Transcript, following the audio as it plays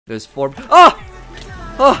There's 4. Oh!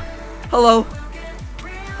 Oh! Hello.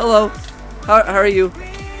 Hello. How are you?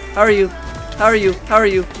 How are you? How are you? How are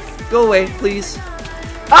you? Go away, please.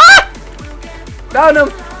 Ah! Found him.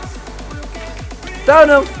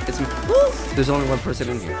 Found him. It's me. There's only one person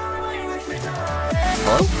in here.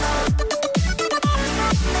 Hello?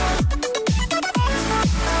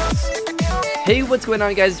 Hey, what's going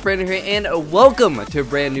on, guys? It's Brandon here, and welcome to a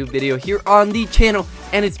brand new video here on the channel.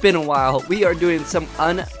 And it's been a while. We are doing some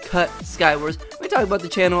Uncut Skywars. We talk about the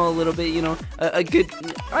channel a little bit, you know, a good,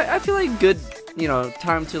 I feel like good, you know,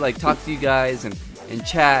 time to like talk to you guys and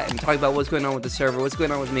chat and talk about what's going on with the server, what's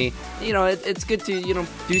going on with me. You know, it's good to, you know,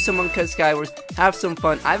 do some Uncut Skywars, have some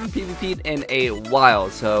fun. I haven't PvP'd in a while,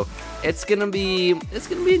 so it's gonna be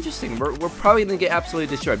interesting. We're probably gonna get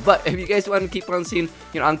absolutely destroyed. But if you guys want to keep on seeing,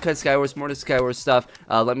 you know, Uncut Skywars, more to Skywars stuff,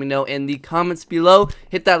 let me know in the comments below.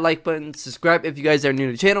 Hit that like button, subscribe if you guys are new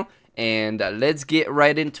to the channel, and let's get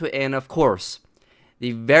right into it. And of course,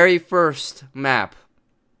 the very first map,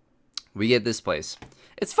 we get this place.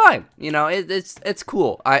 It's fine, you know, it's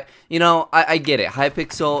cool. I get it.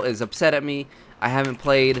 Hypixel is upset at me. I haven't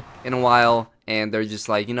played in a while, and they're just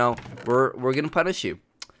like, you know, we're gonna punish you.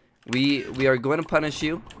 We are going to punish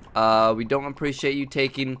you. We don't appreciate you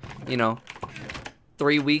taking, you know,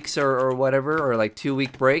 3 weeks or whatever, or like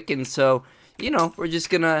 2-week break, and so, you know, we're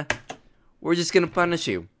just gonna punish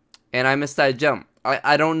you. And I missed that jump.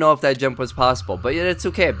 I don't know if that jump was possible, but it's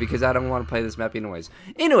okay because I don't want to play this map anyways.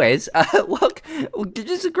 Well,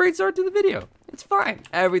 just a great start to the video. It's fine.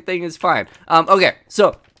 Everything is fine. Okay,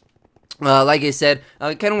 so like I said,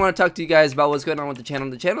 I kind of want to talk to you guys about what's going on with the channel.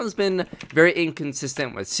 The channel has been very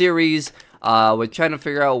inconsistent with series, with trying to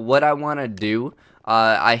figure out what I want to do.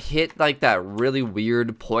 I hit like that really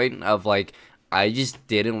weird point of like I just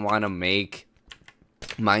didn't want to make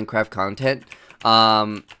Minecraft content,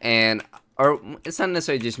 or it's not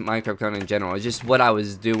necessarily just Minecraft content in general, it's just what I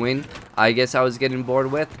was doing. I guess I was getting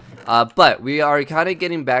bored with. But we are kind of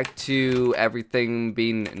getting back to everything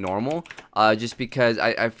being normal, just because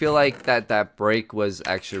I feel like that break was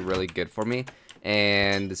actually really good for me,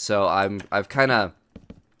 and so I've kind of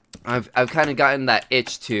gotten that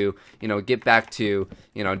itch to, you know, get back to,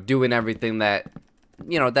 you know, doing everything that,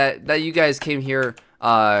 you know, that you guys came here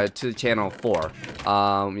to the channel for,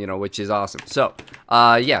 you know, which is awesome. So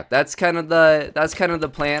yeah, that's kind of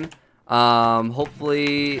the plan.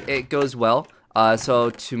 Hopefully it goes well. So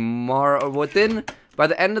tomorrow, by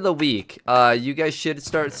the end of the week, you guys should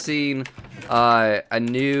start seeing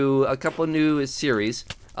a couple new series,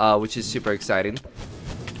 which is super exciting.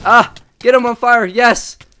 Ah, get him on fire!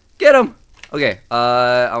 Yes, get him. Okay,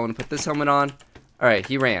 I want to put this helmet on. All right,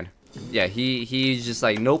 he ran. Yeah, he's just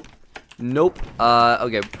like nope.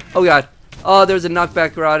 Okay. Oh god. Oh, there's a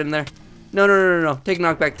knockback rod in there. No. Take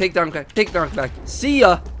knockback. Take knockback. See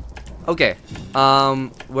ya. Okay.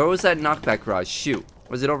 Where was that knockback rod? Shoot.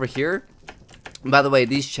 Was it over here? By the way,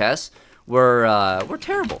 these chests were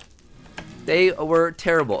terrible. They were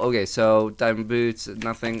terrible. Okay, so diamond boots,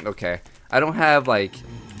 nothing. Okay. I don't have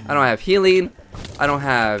healing. I don't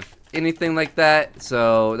have anything like that.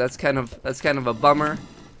 So that's kind of a bummer.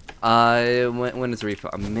 When is the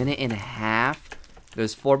refill? 1.5 minutes.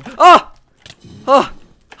 There's 4. Oh! Oh!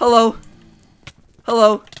 Hello.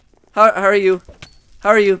 Hello. How are you? How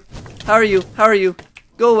are you? How are you? How are you?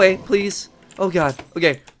 Go away, please. Oh god.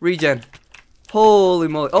 Okay, regen. Holy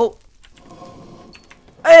moly. Oh!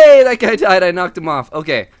 Hey, that guy died. I knocked him off.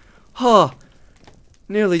 Okay. Oh.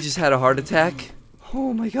 Nearly just had a heart attack.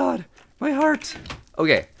 Oh my god. My heart.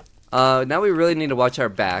 Okay. Now we really need to watch our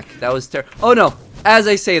back. That was terrible. Oh no. As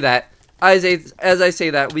I say that,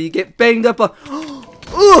 we get banged up.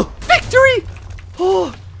 Oh, victory!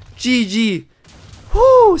 Oh, GG.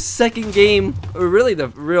 Whoo, second game, or really the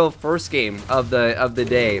real first game of the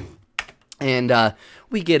day, and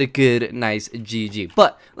we get a good, nice GG.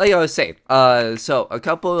 But like I was saying, so a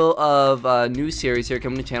couple of new series here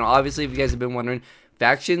coming to the channel. Obviously, if you guys have been wondering,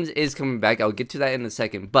 Factions is coming back. I'll get to that in a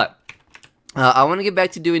second, but I want to get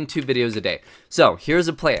back to doing 2 videos a day. So here's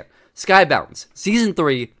a plan. Skybounds Season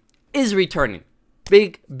 3 is returning.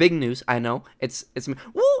 Big news. I know. It's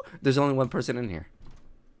woo! There's only one person in here.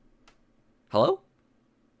 Hello?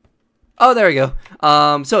 Oh, there we go.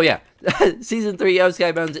 So yeah, Season 3 of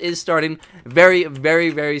Skybounds is starting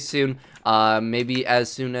very soon. Maybe as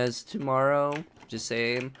soon as tomorrow. Just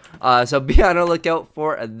saying. So be on the lookout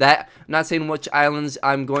for that. I'm not saying which islands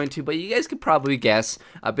I'm going to, but you guys could probably guess.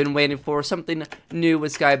 I've been waiting for something new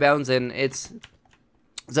with Skybounds, and it's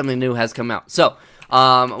something new has come out. So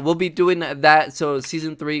we'll be doing that. So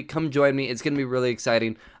Season 3, come join me. It's gonna be really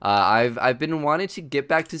exciting. I've been wanting to get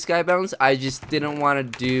back to Skybounds. I just didn't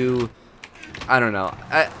want to do I don't know.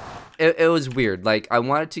 It was weird. Like, I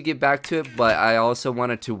wanted to get back to it, but I also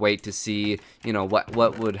wanted to wait to see, you know, what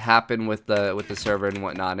would happen with the server and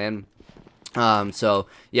whatnot. And so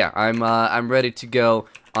yeah, I'm ready to go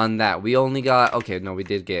on that. We only got, okay, no, we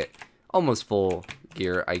did get almost full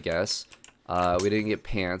gear, I guess. We didn't get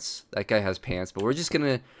pants. That guy has pants, but we're just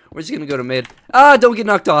gonna go to mid. Ah, don't get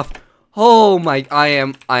knocked off. Oh my, I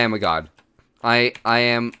am a god. I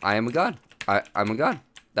am a god. I'm a god.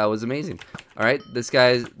 That was amazing. All right, this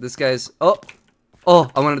guy's. Oh,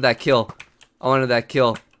 I wanted that kill.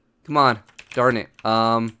 Come on, darn it.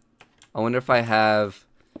 I wonder if I have.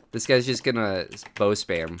 This guy's just gonna bow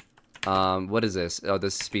spam. What is this? Oh,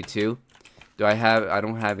 this is speed 2. Do I have? I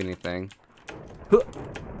don't have anything.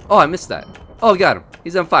 Oh, I missed that. Oh, got him.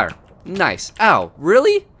 He's on fire. Nice. Ow,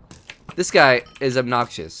 really? This guy is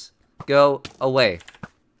obnoxious. Go away.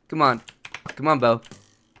 Come on, Bo.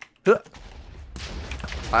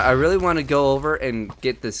 I really want to go over and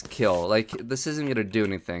get this kill. Like, this isn't gonna do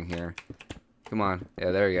anything here. Come on.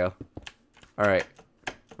 Yeah, there we go. All right,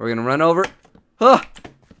 we're gonna run over. Huh.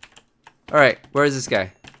 All right, where is this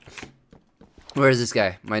guy?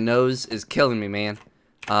 My nose is killing me, man.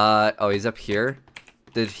 Oh, he's up here.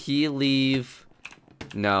 Did he leave?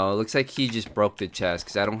 No, it looks like he just broke the chest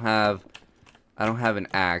because I don't have an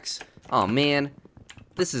axe. Oh man,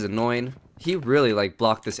 this is annoying. He really like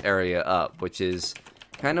blocked this area up, which is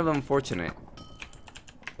kind of unfortunate.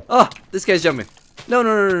 Oh, this guy's jumping. No.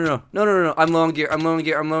 I'm low on gear.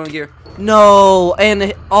 No,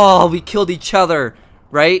 and oh, we killed each other,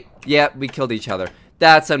 right? Yeah, we killed each other.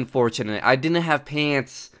 That's unfortunate. I didn't have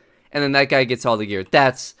pants, and then that guy gets all the gear.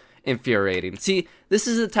 That's infuriating. See, this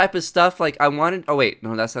is the type of stuff like I wanted. Oh wait,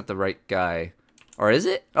 no, that's not the right guy. Or is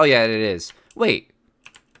it? Oh yeah, it is. Wait,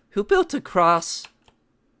 who built a cross?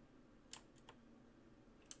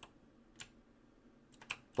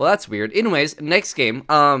 Well, that's weird. Anyways, next game.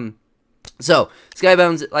 So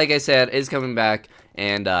Skybounds, like I said, is coming back,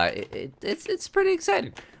 and it's pretty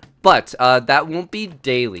exciting. But that won't be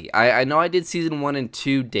daily. I know I did season 1 and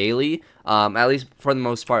 2 daily. At least for the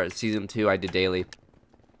most part, season 2 I did daily.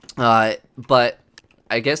 But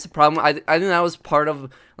I guess the problem, I think that was part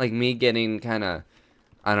of like me getting kind of,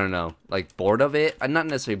 I don't know, like bored of it. I'm not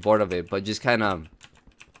necessarily bored of it, but just kind of,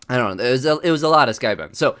 I don't know. It was a lot of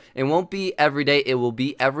Skybound. So it won't be every day. It will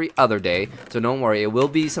be every other day. So don't worry. It will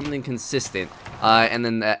be something consistent. And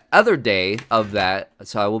then the other day of that,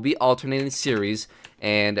 so I will be alternating series,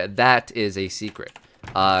 and that is a secret.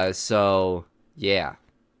 So yeah,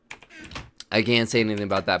 I can't say anything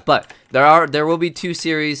about that. But there will be 2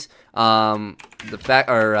 series. What's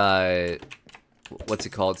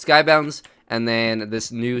it called? Skybounds, and then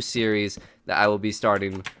this new series that I will be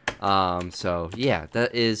starting. So yeah,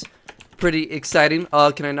 that is pretty exciting.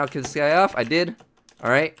 Can I knock this guy off? I did. All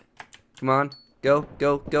right, come on, go.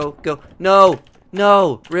 No,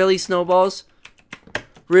 really, snowballs?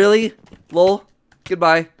 Really? Lol.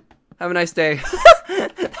 Goodbye. Have a nice day.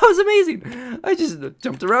 That was amazing. I just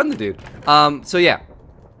jumped around the dude. So yeah,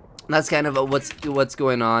 that's kind of what's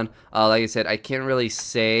going on. Like I said, I can't really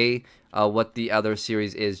say what the other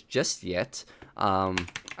series is just yet. I'm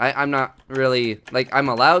not really, like, I'm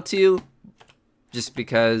allowed to, just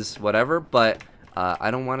because whatever, but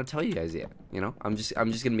I don't want to tell you guys yet. You know, I'm just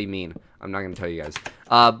gonna be mean. I'm not gonna tell you guys.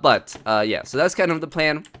 But yeah, so that's kind of the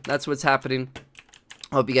plan. That's what's happening.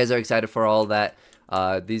 Hope you guys are excited for all that.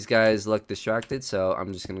 These guys look distracted, so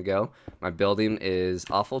I'm just gonna go. My building is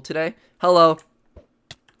awful today. Hello.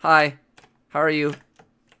 Hi. How are you?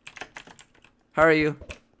 Okay.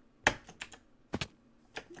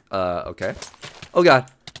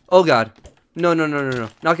 Oh god. No.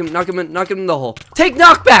 Knock him in the hole. Take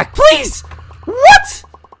knockback, please! What?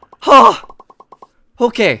 Oh.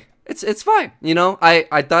 Okay. It's fine. You know,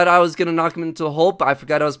 I thought I was gonna knock him into the hole, but I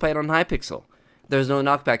forgot I was playing on Hypixel. There's no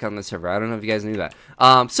knockback on the server. I don't know if you guys knew that.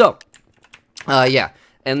 Yeah.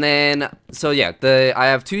 And then, so yeah, I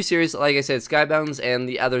have 2 series, like I said, Skybounds, and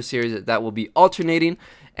the other series that will be alternating.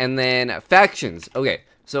 And then factions. Okay,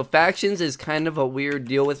 so factions is kind of a weird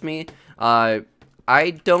deal with me. I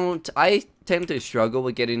tend to struggle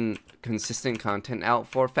with getting consistent content out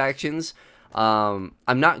for factions. I'm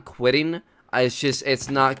not quitting. It's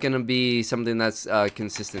not gonna be something that's a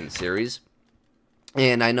consistent series.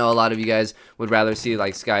 And I know a lot of you guys would rather see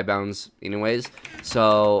like Skybounds anyways,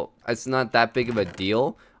 so it's not that big of a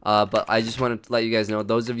deal. But I just wanted to let you guys know,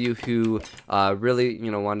 those of you who really, you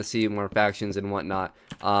know, want to see more factions and whatnot,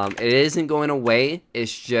 it isn't going away.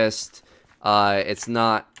 It's just, it's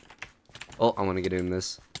not. Oh, I want to get in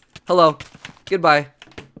this. Hello. Goodbye.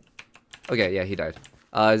 Okay, yeah, he died.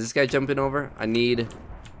 Is this guy jumping over?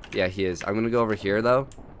 Yeah, he is. I'm gonna go over here though.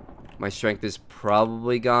 My strength is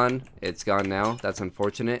probably gone. It's gone now. That's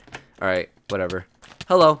unfortunate. Alright, whatever.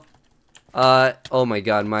 Hello. Oh my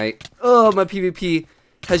god, my PvP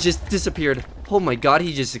has just disappeared. Oh my god,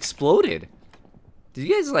 he just exploded. Did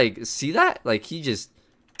you guys, like, see that? Like, he just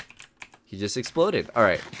exploded.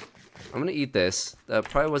 Alright. I'm gonna eat this. That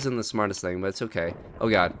probably wasn't the smartest thing, but it's okay. Oh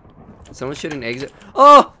god. Someone shouldn't exit.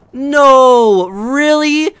 Oh! No!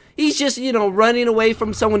 Really? He's just, you know, running away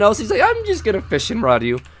from someone else. He's like, I'm just gonna fish and rod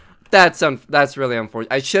you. That's really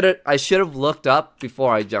unfortunate. I should have looked up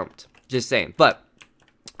before I jumped. Just saying. But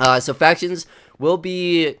so factions will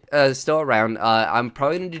be still around. I'm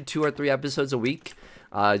probably gonna do 2 or 3 episodes a week.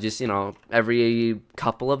 Just, you know, every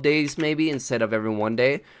couple of days maybe instead of every one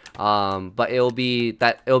day. But it'll be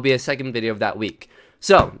a second video of that week.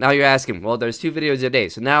 So now you're asking, well, there's 2 videos a day,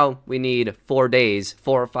 so now we need 4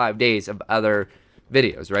 or 5 days of other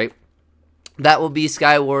videos, right? That will be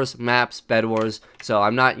Skywars, maps, Bed Wars. So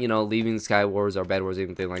I'm not, you know, leaving Skywars or Bed Wars or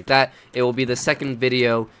anything like that. It will be the second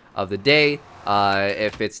video of the day,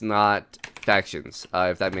 if it's not factions,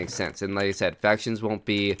 if that makes sense. And like I said, factions won't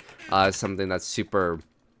be something that's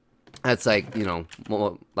like, you know,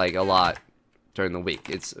 like a lot during the week.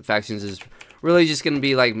 Factions is really just gonna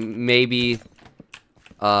be like maybe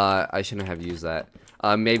I shouldn't have used that.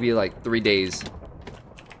 Maybe like 3 days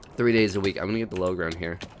a week. I'm gonna get the low ground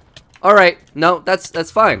here. Alright, no, that's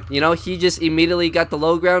fine. You know, he just immediately got the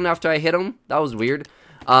low ground after I hit him. That was weird.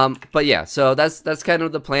 But yeah, so that's kind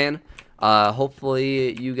of the plan.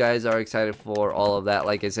 Hopefully you guys are excited for all of that.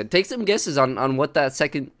 Like I said, take some guesses on what that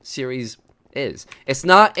second series is. It's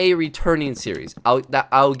not a returning series.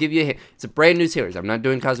 I'll give you a hint. It's a brand new series. I'm not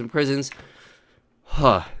doing Cosmic Prisons.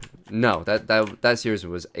 No, that series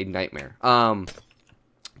was a nightmare.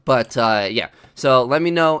 But yeah. So let me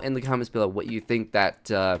know in the comments below what you think that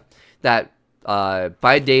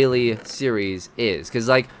bi-daily series is, because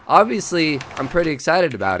like obviously I'm pretty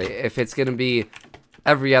excited about it if it's gonna be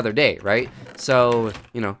every other day, right? So,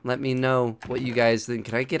 you know, let me know what you guys think.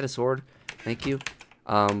 Can I get a sword? Thank you.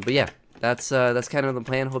 But yeah, that's kind of the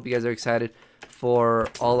plan. Hope you guys are excited for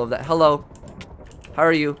all of that. Hello, how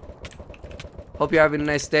are you? Hope you're having a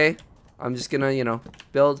nice day. I'm just gonna, you know,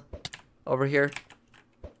 build over here.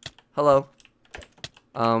 Hello.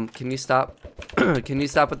 Can you stop? Can you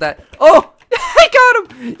stop with that? Oh, I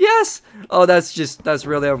got him. Yes. Oh, that's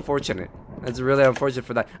really unfortunate. That's really unfortunate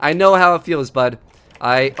for that. I know how it feels, bud.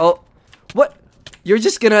 Oh, what? You're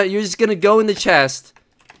just gonna go in the chest.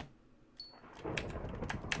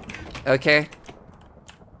 Okay.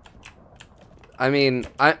 I mean,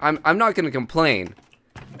 I'm not gonna complain.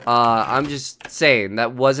 I'm just saying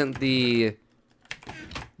that wasn't the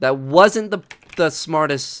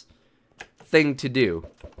smartest thing to do.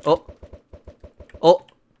 Oh,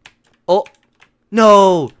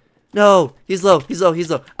 no, he's low.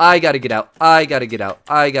 I gotta get out.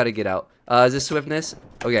 Is this swiftness?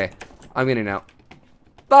 Okay, I'm getting out.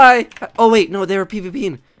 Bye. Oh wait, no, they were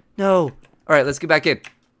PvPing. No. All right, let's get back in.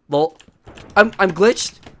 Lol. I'm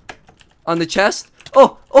glitched on the chest.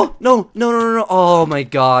 Oh, no. Oh my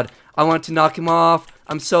god. I want to knock him off.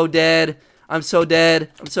 I'm so dead. He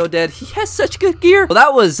has such good gear. Well,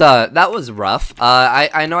 that was rough.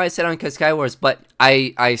 I know I said Uncut Skywars, but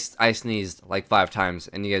I sneezed like 5 times,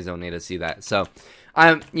 and you guys don't need to see that. So,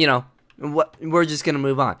 you know, we're just gonna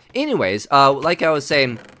move on. Anyways, like I was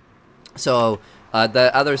saying, so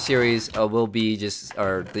the other series will be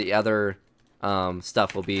the other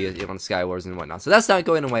stuff will be, you know, on Skywars and whatnot. So that's not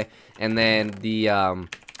going away. And then the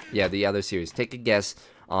other series. Take a guess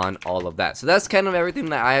on all of that. So that's kind of everything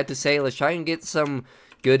that I had to say. Let's try and get some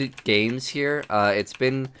good games here. It's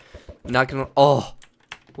been not gonna. Oh,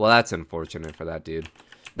 well, that's unfortunate for that dude.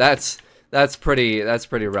 That's pretty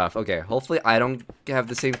rough. Okay, hopefully I don't have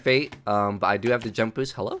the same fate. But I do have the jump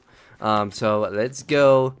boost. Hello. So let's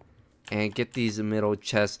go and get these middle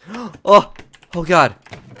chests. Oh god.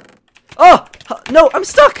 Oh no, I'm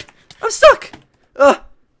stuck. Throw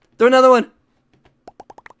another one.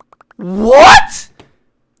 What?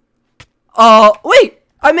 Oh, wait,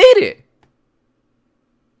 I made it.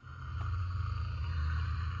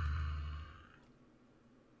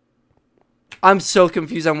 I'm so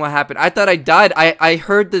confused on what happened. I thought I died. I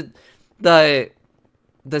heard the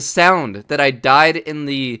sound that I died in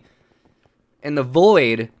the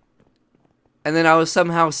void, and then I was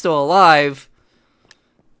somehow still alive.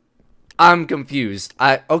 I'm confused.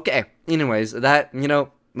 Okay. Anyways, that, you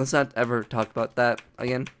know, let's not ever talk about that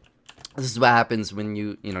again. This is what happens when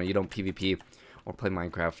you don't PvP or play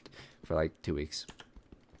Minecraft for like 2 weeks.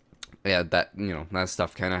 Yeah, that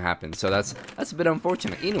stuff kind of happens. So that's a bit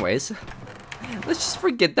unfortunate. Anyways, let's just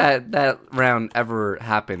forget that round ever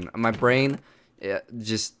happened. My brain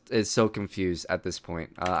just is so confused at this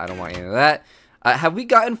point. I don't want any of that. Have we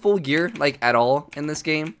gotten full gear, like, at all in this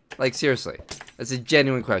game? Like, seriously. That's a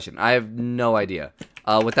genuine question. I have no idea.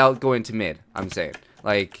 Without going to mid, I'm saying.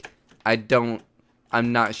 Like, I'm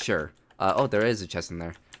not sure. Oh, there is a chest in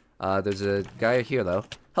there. There's a guy here, though.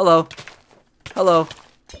 Hello. Hello.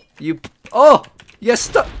 You. Oh! Yes,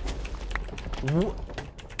 stop.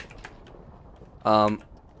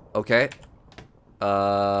 Okay.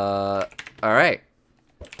 Alright.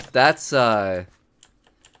 That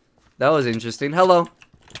was interesting. Hello.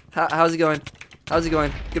 How's it going? How's it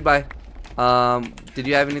going? Goodbye. Did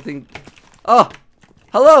you have anything? Oh!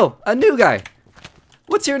 Hello! A new guy!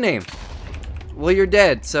 What's your name? Well, you're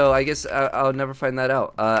dead, so I guess I'll never find that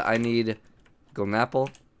out. I need golden apple.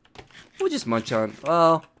 We'll just munch on.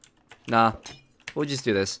 Oh, nah. We'll just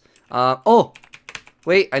do this. Oh!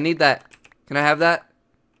 Wait, I need that. Can I have that?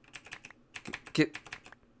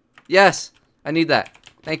 Yes! I need that.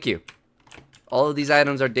 Thank you. All of these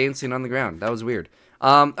items are dancing on the ground. That was weird.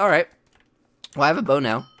 Alright. Well, I have a bow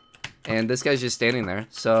now. And this guy's just standing there.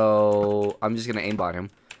 So, I'm just gonna aimbot him.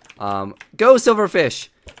 Go, silverfish!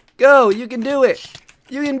 Go! You can do it!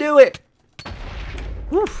 You can do it!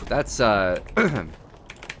 Whew, that's, that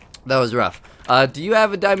was rough. Do you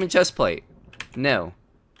have a diamond chest plate? No.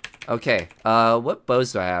 Okay. What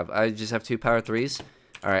bows do I have? I just have 2 power 3s.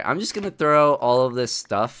 Alright, I'm just gonna throw all of this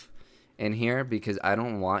stuff in here because I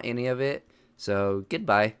don't want any of it. So,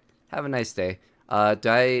 goodbye. Have a nice day. Did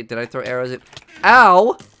I throw arrows in?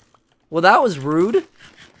 Ow! Well, that was rude.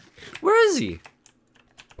 Where is he?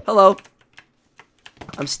 Hello.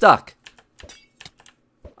 I'm stuck.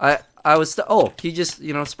 I was stuck. Oh, he just,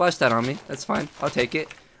 you know, splashed that on me. That's fine. I'll take it.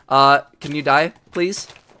 Can you die, please?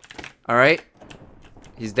 Alright.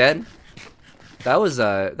 He's dead. That was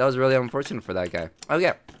really unfortunate for that guy.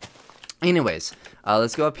 Okay. Anyways,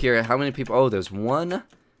 let's go up here. How many people? Oh, there's 1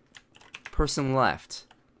 person left.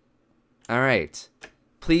 Alright.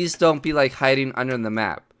 Please don't be, like, hiding under the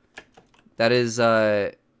map. That is,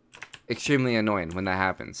 extremely annoying when that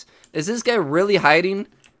happens. Is this guy really hiding?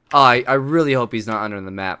 Oh, I really hope he's not under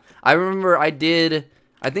the map. I remember I think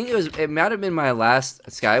it might have been my last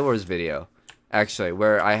Skywars video, actually,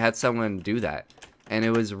 where I had someone do that. And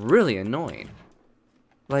it was really annoying.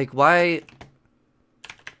 Like, why?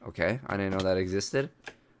 Okay, I didn't know that existed.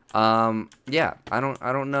 Yeah, I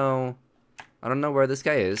don't know where this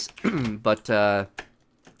guy is, but,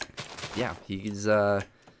 yeah, he's,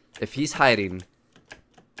 if he's hiding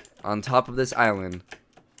on top of this island,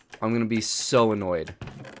 I'm gonna be so annoyed.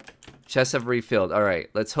 Chests have refilled.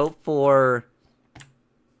 Alright, let's hope for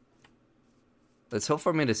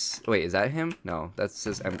me to wait, is that him? No, that's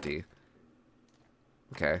just empty.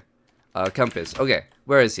 Okay. Compass. Okay,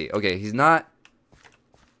 where is he? Okay, he's not.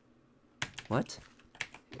 What?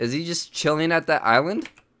 Is he just chilling at that island?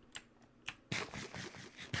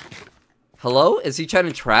 Hello? Is he trying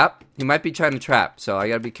to trap? He might be trying to trap, so I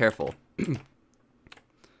gotta be careful.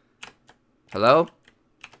 Hello?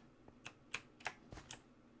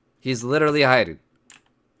 He's literally hiding.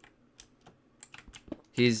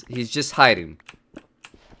 He's just hiding.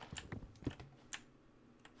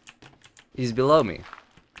 He's below me.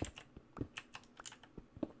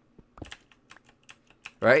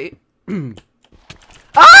 Right?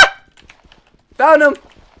 Ah! Found him!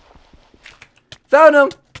 Found him!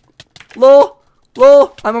 Lol!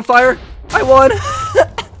 Lol! I'm on fire! I won!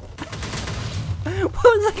 What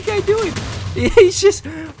was that guy doing? He's just...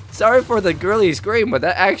 Sorry for the girly scream, but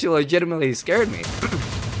that actually legitimately scared me.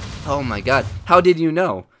 Oh my god. How did you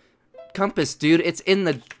know? Compass, dude, it's in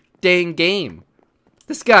the dang game.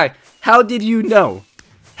 This guy, how did you know?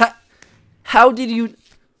 How did you...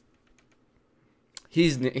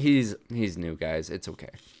 He's new, guys. It's okay.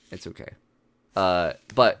 It's okay.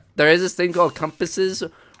 But there is this thing called compasses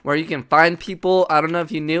where you can find people. I don't know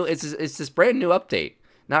if you knew. It's this brand new update.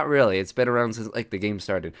 Not really. It's been around since like the game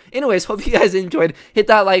started. Anyways, hope you guys enjoyed. Hit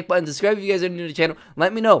that like button. Subscribe if you guys are new to the channel.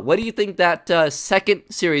 Let me know. What do you think that second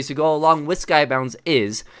series to go along with Skybounds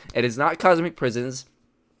is? It is not Cosmic Prisons.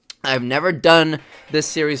 I've never done this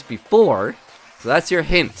series before, so that's your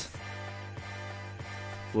hint.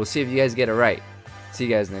 We'll see if you guys get it right. See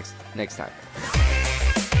you guys next time.